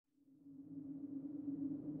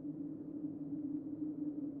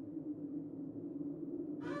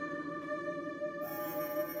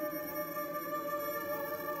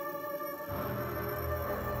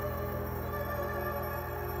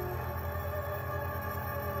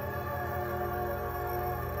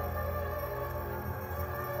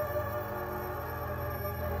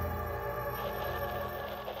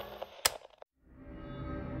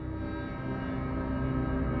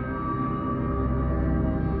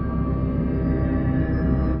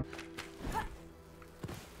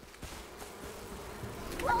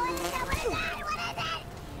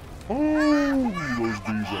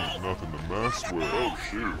Oh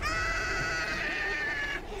shoot.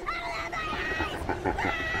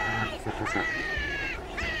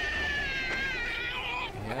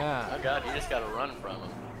 Yeah. Oh god, you just gotta run from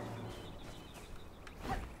him.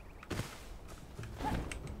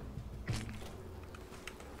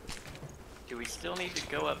 Do we still need to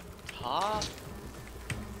go up top?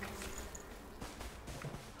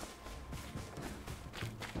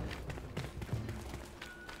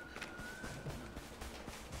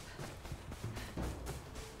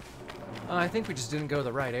 I think we just didn't go to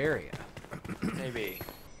the right area. Maybe.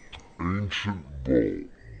 Ancient Bowl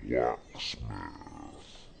Blacksmith.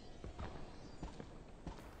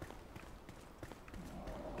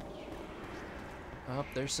 Oh,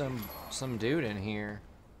 there's some dude in here.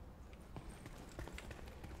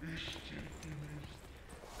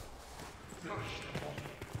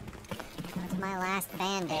 That's my last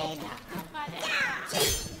band-aid.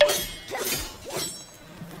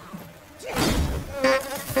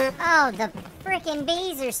 Oh, the frickin'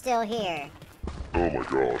 bees are still here. Oh my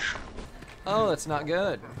gosh. Oh, that's not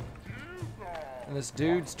good. And this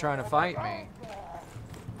dude's trying to fight me.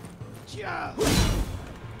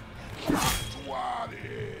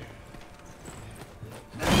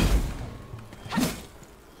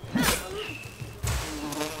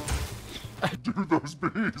 Dude, those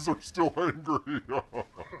bees are still angry.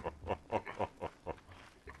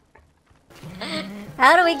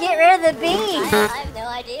 How do we get rid of the bees? I have no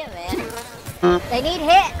idea, man. They need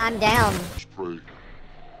hit. I'm down. Just pray.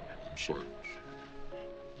 I'm sorry.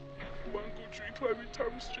 Mango tree climbing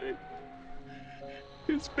time straight.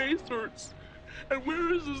 His face hurts. And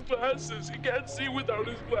where is his glasses? He can't see without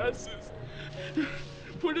his glasses.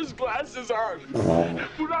 Put his glasses on.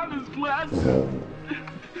 Put on his glasses.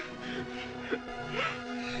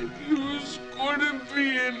 He was gonna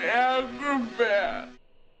be an acrobat.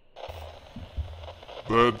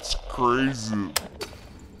 That's crazy.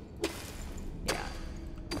 Yeah.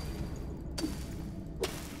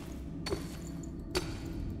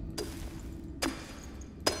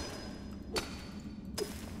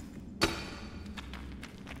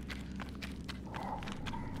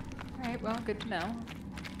 Alright, well, good to know.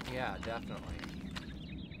 Yeah, definitely.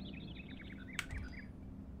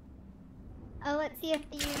 Oh, let's see if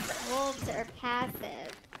these wolves are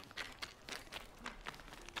passive.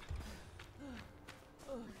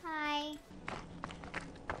 Hi.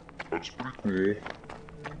 That's pretty cool.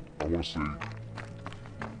 I want to see. As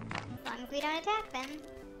long as we don't attack them.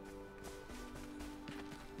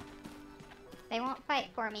 They won't fight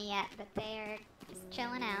for me yet, but they are just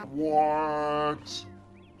chilling out. What?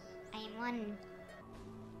 I am one.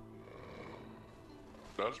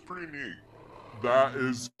 That's pretty neat. That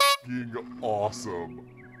is f***ing awesome.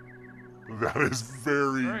 That is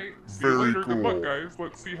very, Alright, see very you later. cool. Good luck, guys.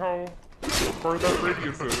 Let's see how far that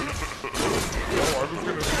radius is. Oh, I was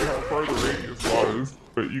gonna see how far the radius was,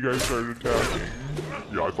 but you guys started attacking.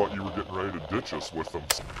 Yeah, I thought you were getting ready to ditch us with them.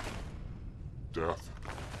 Death.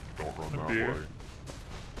 Don't run that Dear. way.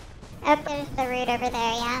 Oh, there's the root over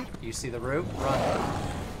there, yeah. You see the root? Run.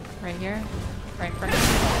 Right here. Right in front of Oh,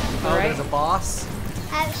 you. Alright. there's a boss.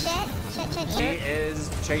 Oh, shit. He is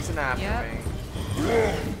chasing after Yep. me.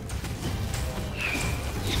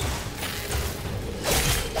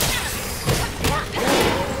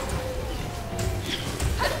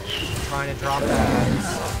 Trying to drop that.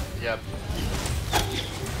 Yep.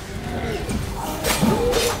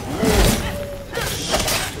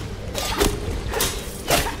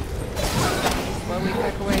 Slowly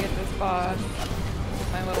pick away at this boss with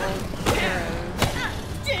my little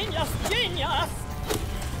arrows. Genius!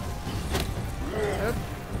 Oop.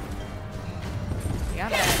 Yeah,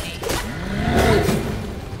 Melanie.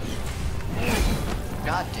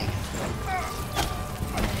 God dang it.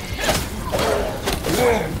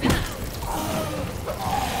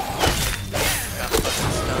 Got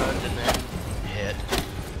fucking stunned and then hit.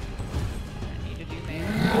 I need to do maybe.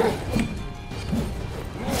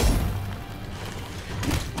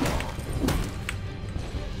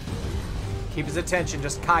 Keep his attention,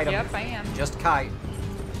 just kite him. Yep, I am. Just kite.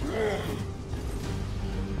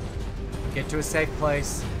 Get to a safe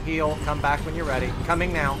place. Heal. Come back when you're ready.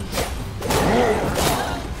 Coming now.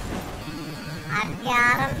 I've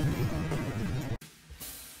got him.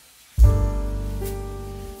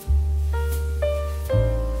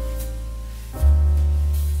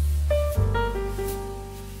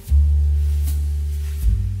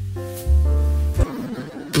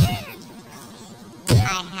 I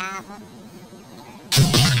have him.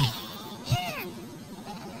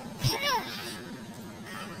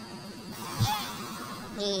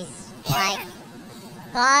 He's like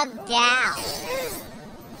bogged down.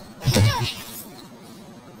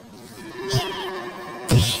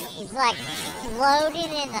 He's like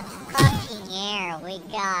floating in the fucking air. We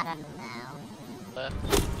got him though.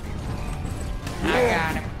 I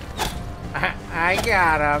got him. I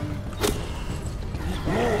got him.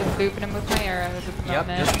 Just booping him with my arrows at the Yep,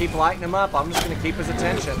 moment. just keep lighting him up. I'm just gonna keep his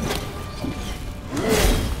attention. I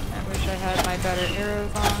wish I had my better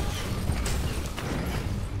arrows on.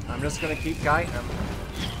 I'm just gonna keep guiding him.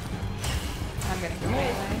 I'm gonna go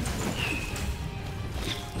away.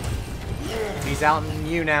 He's out in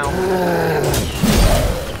you now. Alright.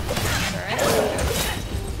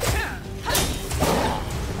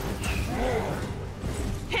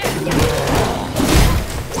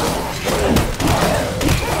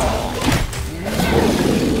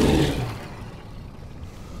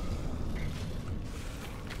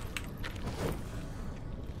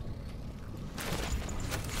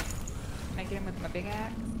 Can I get him with my big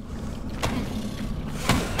axe?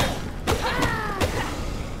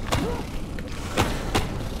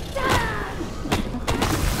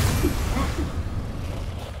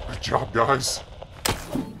 Good job, guys.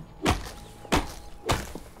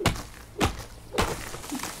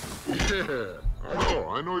 Yeah,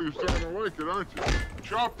 I know you're starting to like it, aren't you?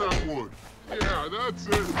 Chop that wood. Yeah, that's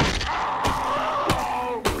it.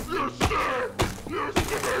 Ow! You sick! You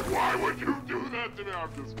sick! Why would you do that to me?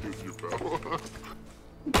 I'm just kidding you, pal.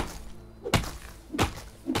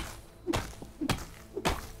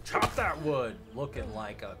 Chop that wood. Looking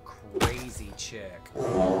like a crazy chick.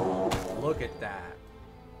 Look at that.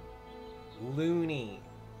 Looney.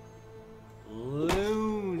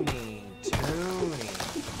 Looney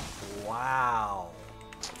Tooney. Wow.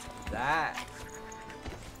 That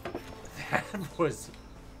was...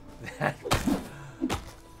 That...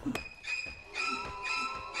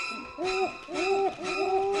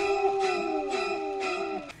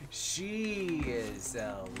 She is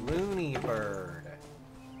a loony bird.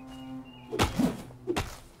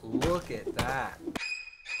 Look at that.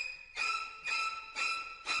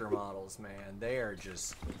 Models, man, they are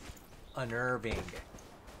just unnerving.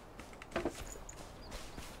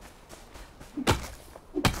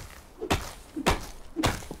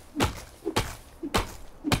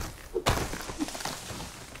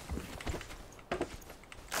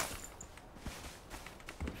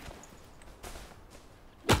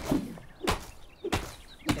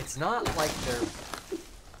 It's not like they're...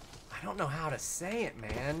 I don't know how to say it,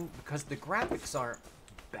 man, because the graphics aren't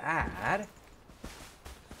bad.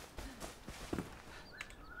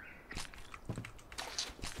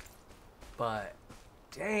 But,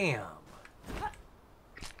 damn.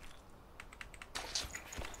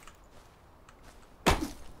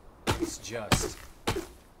 It's just...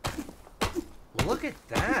 Look at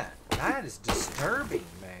that. That is disturbing,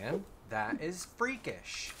 man. That is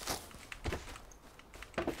freakish.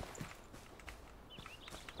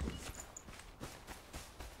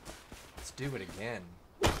 Let's do it again.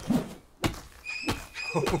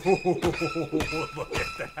 Look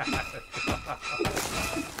at that.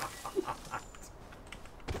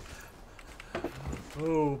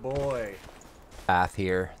 Oh boy. Path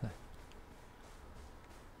here.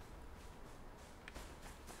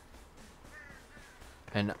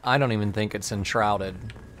 And I don't even think it's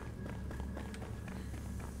enshrouded.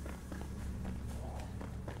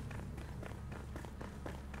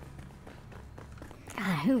 God,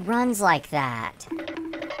 who runs like that?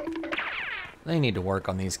 They need to work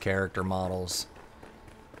on these character models.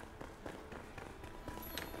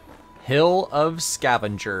 Hill of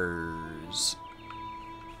Scavengers.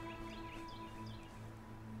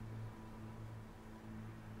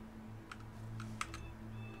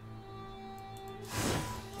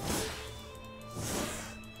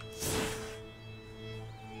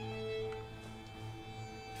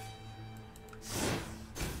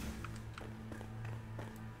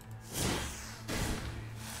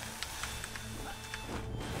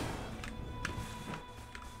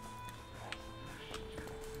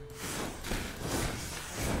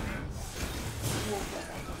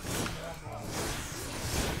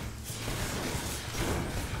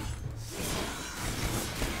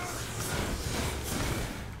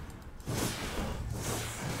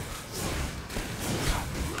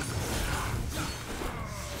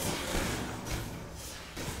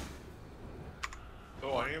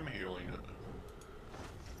 Oh, I am healing it.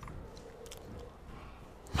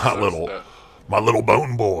 My little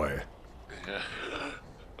bone boy.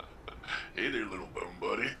 Hey there, little bone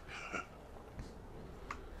buddy.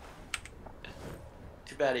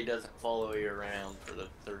 Too bad he doesn't follow you around for the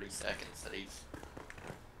 30 seconds that he's...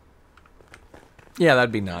 Yeah,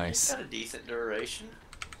 that'd be He's nice. got a decent duration.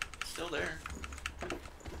 Still there.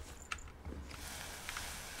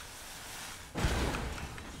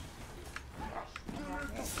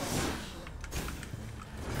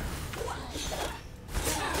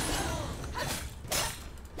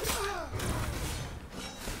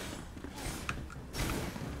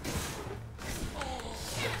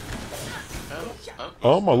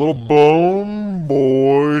 My little bone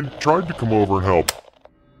boy tried to come over and help.